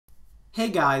Hey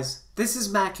guys, this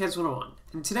is MacKez101,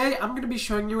 and today I'm going to be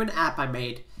showing you an app I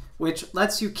made which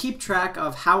lets you keep track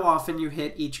of how often you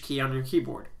hit each key on your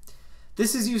keyboard.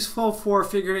 This is useful for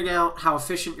figuring out how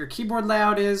efficient your keyboard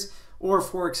layout is, or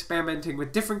for experimenting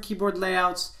with different keyboard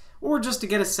layouts, or just to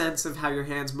get a sense of how your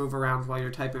hands move around while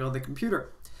you're typing on the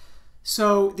computer.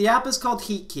 So the app is called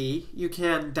HeatKey. You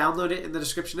can download it in the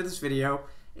description of this video,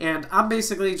 and I'm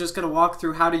basically just going to walk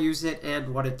through how to use it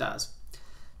and what it does.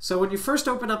 So when you first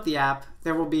open up the app,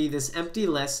 there will be this empty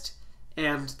list,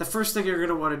 and the first thing you're going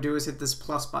to want to do is hit this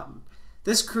plus button.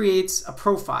 This creates a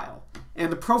profile,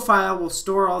 and the profile will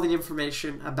store all the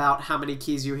information about how many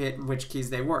keys you hit and which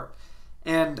keys they were.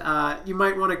 And you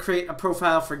might want to create a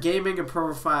profile for gaming, a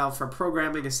profile for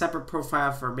programming, a separate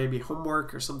profile for maybe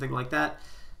homework or something like that,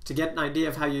 to get an idea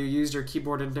of how you use your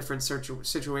keyboard in different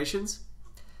situations.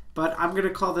 But I'm going to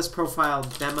call this profile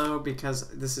demo because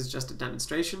this is just a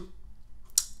demonstration.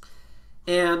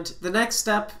 And the next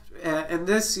step, and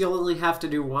this you'll only have to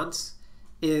do once,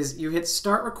 is you hit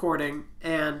start recording,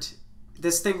 and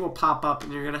this thing will pop up,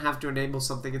 and you're going to have to enable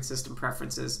something in system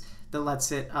preferences that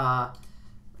lets it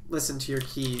listen to your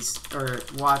keys or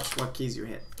watch what keys you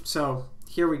hit. So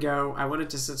here we go. I went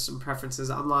into system preferences,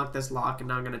 unlock this lock, and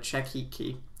now I'm going to check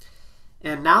HeatKey.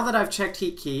 And now that I've checked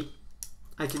HeatKey,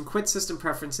 I can quit system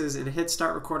preferences and hit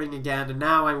start recording again, and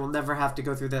now I will never have to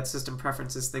go through that system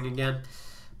preferences thing again.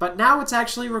 But now it's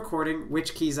actually recording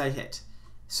which keys I hit.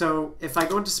 So if I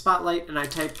go into Spotlight and I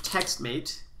type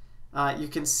TextMate, you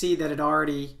can see that it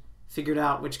already figured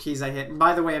out which keys I hit. And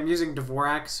by the way, I'm using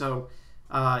Dvorak, so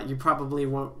you probably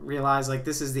won't realize, like,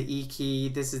 this is the E key,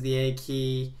 this is the A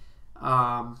key,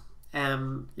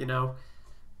 M, you know,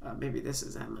 maybe this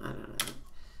is M, I don't know.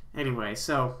 Anyway,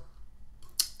 so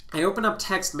I open up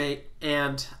TextMate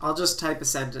and I'll just type a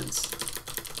sentence.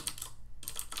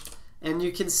 And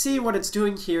you can see what it's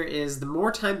doing here is the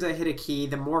more times I hit a key,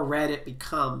 the more red it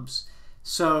becomes.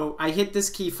 So I hit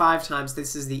this key 5 times,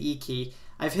 this is the E key.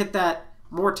 I've hit that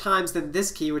more times than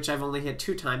this key, which I've only hit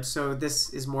 2 times, so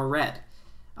this is more red.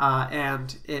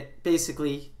 And it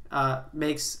basically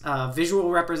makes a visual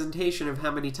representation of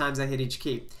how many times I hit each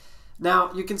key.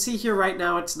 Now, you can see here right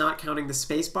now it's not counting the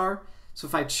space bar. So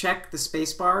if I check the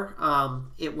space bar,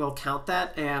 it will count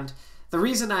that. And the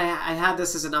reason I had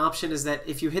this as an option is that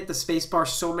if you hit the spacebar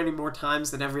so many more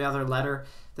times than every other letter,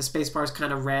 the spacebar is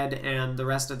kind of red and the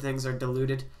rest of things are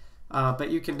diluted. But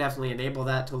you can definitely enable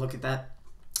that to look at that.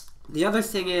 The other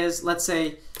thing is, let's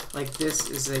say, like, this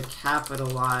is a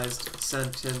capitalized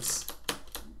sentence.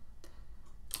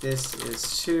 This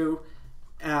is 2.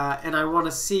 And I want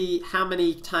to see how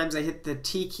many times I hit the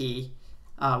T key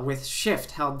with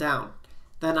Shift held down.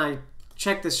 Then I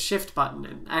check this Shift button,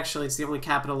 and actually it's the only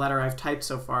capital letter I've typed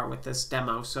so far with this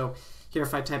demo. So here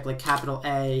if I type like capital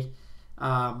A,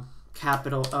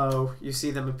 capital O, you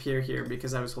see them appear here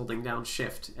because I was holding down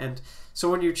Shift. And so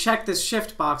when you check this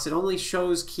Shift box, it only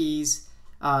shows keys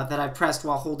that I pressed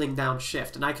while holding down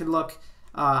Shift. And I can look,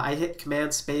 I hit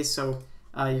Command Space, so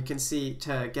you can see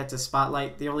to get to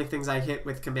Spotlight, the only things I hit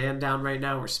with Command down right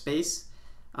now are Space.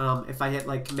 If I hit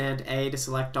like Command A to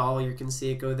select all, you can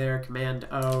see it go there. Command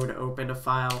O to open a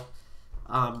file.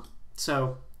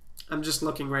 So I'm just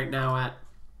looking right now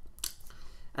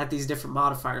at these different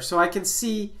modifiers. So I can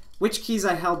see which keys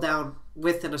I held down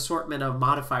with an assortment of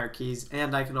modifier keys,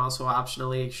 and I can also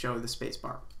optionally show the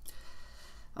spacebar.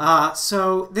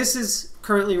 So this is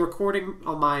currently recording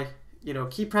on my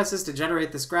key presses to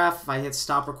generate this graph. If I hit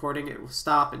stop recording, it will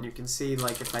stop, and you can see,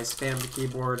 like, if I spam the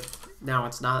keyboard, now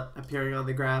it's not appearing on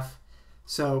the graph.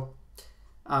 So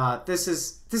this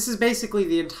is basically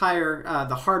the entire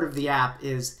the heart of the app.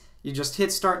 Is you just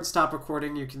hit start and stop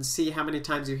recording. You can see how many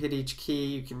times you hit each key.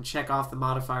 You can check off the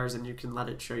modifiers, and you can let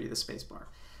it show you the spacebar.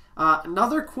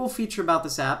 Another cool feature about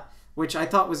this app, which I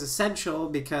thought was essential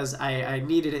because I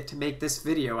needed it to make this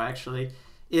video actually,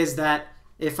 is that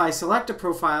if I select a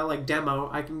profile like demo,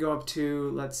 I can go up to,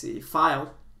 let's see,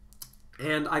 File,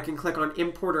 and I can click on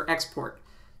Import or Export.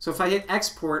 So if I hit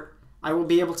Export, I will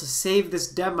be able to save this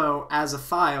demo as a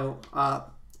file,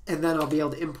 and then I'll be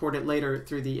able to import it later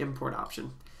through the Import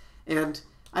option. And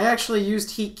I actually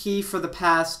used HeatKey for the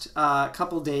past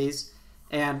couple days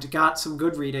and got some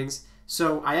good readings.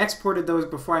 So I exported those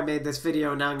before I made this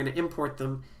video, and now I'm going to import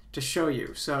them to show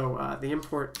you. So the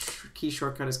import key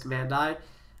shortcut is Command-I.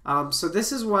 So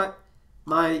this is what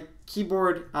my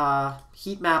keyboard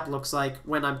heat map looks like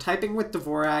when I'm typing with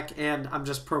Dvorak and I'm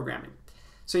just programming.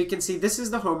 So you can see this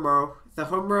is the home row. The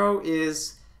home row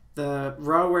is the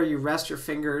row where you rest your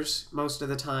fingers most of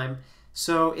the time.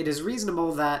 So it is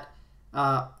reasonable that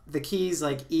the keys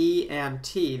like E and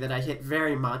T that I hit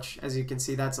very much, as you can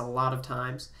see, that's a lot of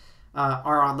times,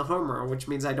 are on the home row, which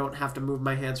means I don't have to move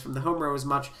my hands from the home row as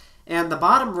much. And the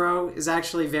bottom row is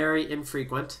actually very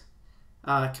infrequent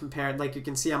compared, like you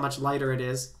can see how much lighter it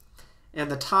is. And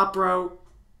the top row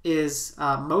is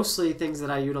mostly things that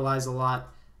I utilize a lot.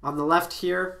 On the left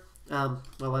here, well,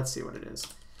 let's see what it is.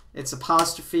 It's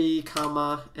apostrophe,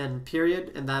 comma, and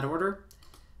period in that order.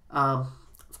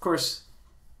 Of course,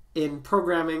 in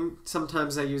programming,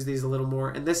 sometimes I use these a little more,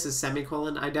 and this is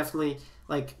semicolon. I definitely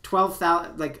like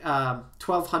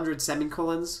 1,200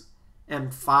 semicolons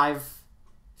and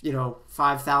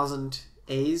 5,000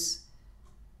 A's.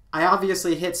 I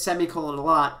obviously hit semicolon a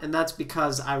lot, and that's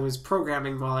because I was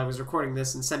programming while I was recording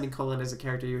this, and semicolon is a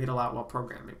character you hit a lot while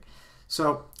programming.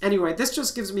 So anyway, this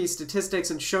just gives me statistics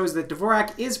and shows that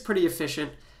Dvorak is pretty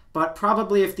efficient, but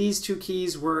probably if these two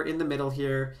keys were in the middle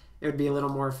here, it would be a little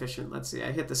more efficient. Let's see,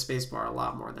 I hit the spacebar a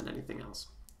lot more than anything else.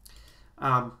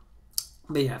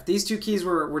 But yeah, if these two keys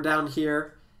were down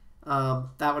here,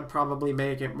 that would probably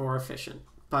make it more efficient.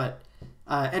 But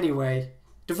anyway,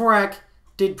 Dvorak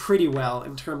did pretty well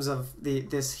in terms of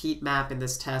this heat map in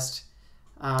this test.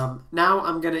 Now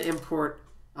I'm going to import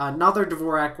another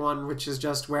Dvorak one, which is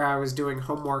just where I was doing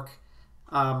homework.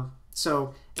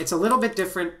 So it's a little bit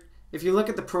different. If you look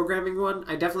at the programming one,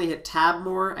 I definitely hit tab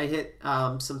more. I hit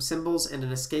some symbols and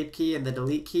an escape key and the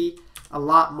delete key a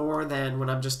lot more than when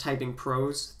I'm just typing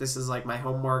prose. This is like my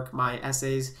homework, my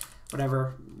essays,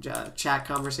 whatever, chat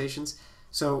conversations.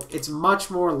 So it's much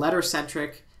more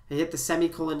letter-centric. I hit the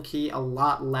semicolon key a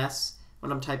lot less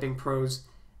when I'm typing prose.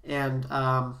 And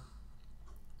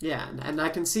yeah, and I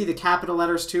can see the capital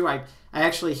letters too. I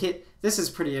actually hit, this is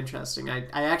pretty interesting. I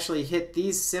actually hit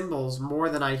these symbols more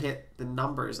than I hit the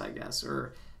numbers, I guess.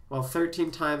 Or, well,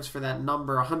 13 times for that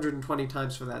number, 120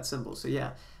 times for that symbol. So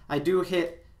yeah, I do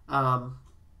hit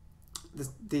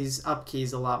these up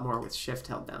keys a lot more with shift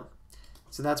held down.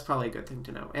 So that's probably a good thing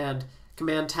to know. And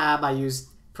command tab I use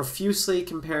profusely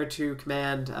compared to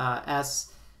command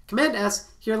S. Command S,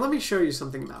 here let me show you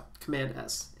something about command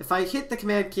S. If I hit the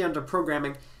command key under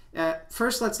programming,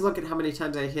 first let's look at how many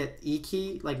times I hit E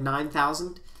key, like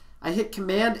 9,000. I hit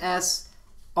command S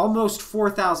almost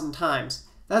 4,000 times.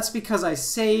 That's because I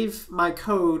save my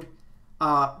code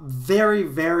very,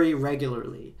 very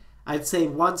regularly. I'd say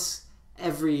once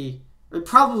every,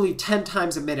 probably 10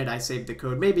 times a minute I save the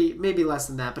code. Maybe less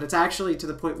than that, but it's actually to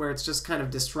the point where it's just kind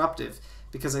of disruptive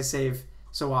because I save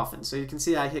so often. So you can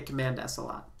see I hit command S a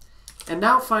lot. And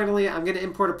now finally I'm going to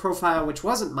import a profile which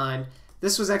wasn't mine.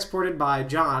 This was exported by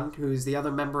John, who's the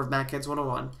other member of MacKids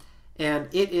 101, and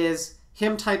it is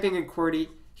him typing in QWERTY.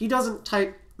 He doesn't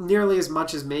type nearly as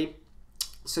much as me,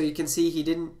 so you can see he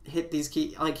didn't hit these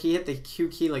keys, like he hit the Q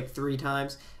key like 3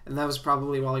 times, and that was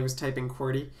probably while he was typing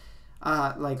QWERTY,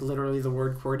 like literally the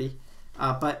word QWERTY.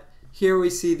 But here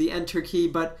we see the enter key,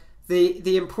 but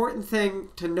the important thing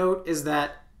to note is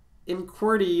that in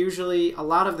QWERTY, usually a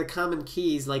lot of the common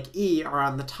keys, like E, are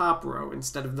on the top row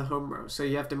instead of the home row. So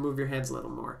you have to move your hands a little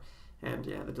more. And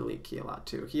yeah, the delete key a lot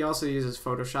too. He also uses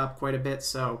Photoshop quite a bit,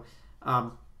 so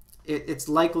it's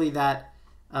likely that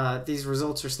these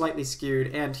results are slightly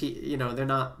skewed, and they're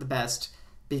not the best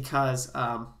because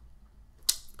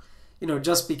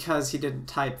just because he didn't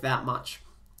type that much.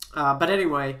 But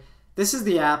anyway, this is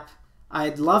the app.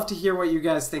 I'd love to hear what you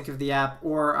guys think of the app,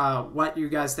 or what you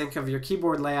guys think of your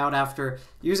keyboard layout after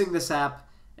using this app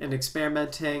and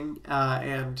experimenting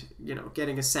and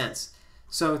getting a sense.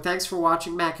 So thanks for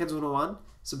watching MacKids 101.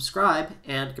 Subscribe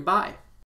and goodbye.